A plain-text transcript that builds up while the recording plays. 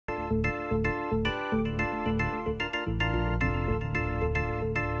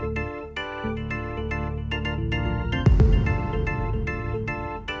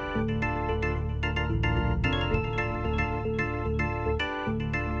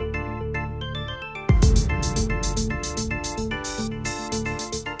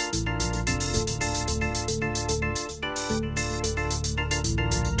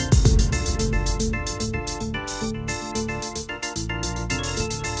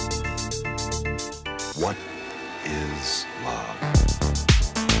What is love?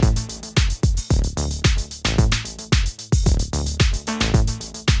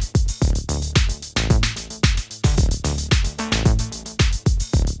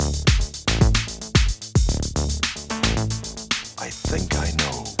 I think I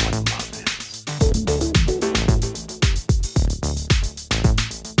know what love is.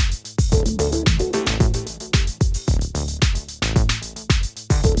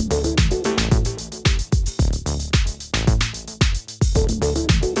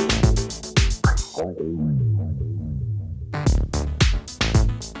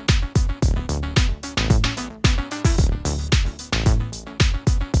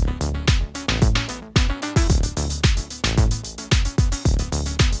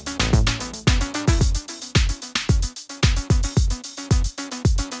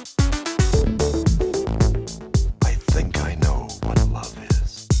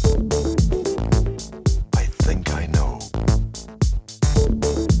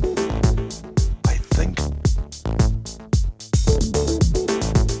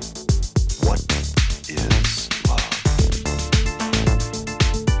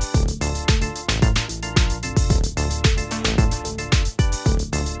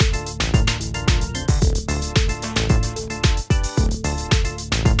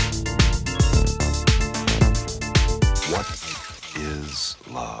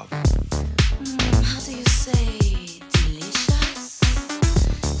 Love. How do you say delicious,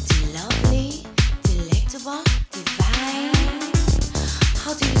 lovely, delectable, divine?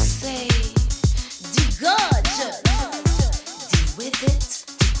 How do you say gorgeous, with it,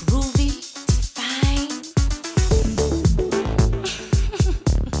 groovy, fine?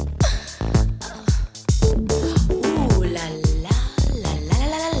 Ooh la la la la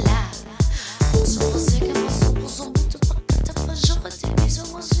la la la. Você que você usou muito pra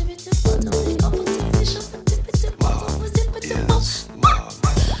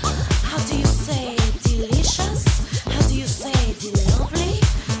How do you say delicious? How do you say lovely?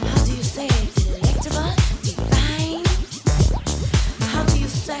 How do you say delectable, divine? How do you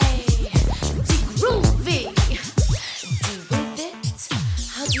say groovy, with it?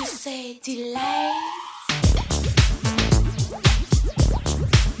 How do you say delight?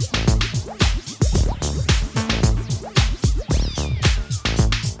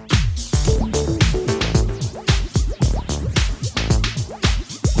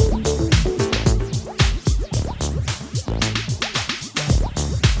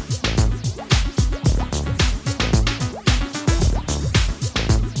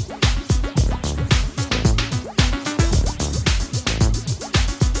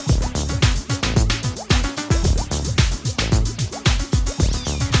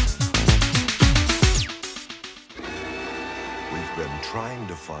 We've been trying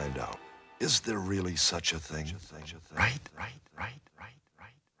to find out, is there really such a thing? Right.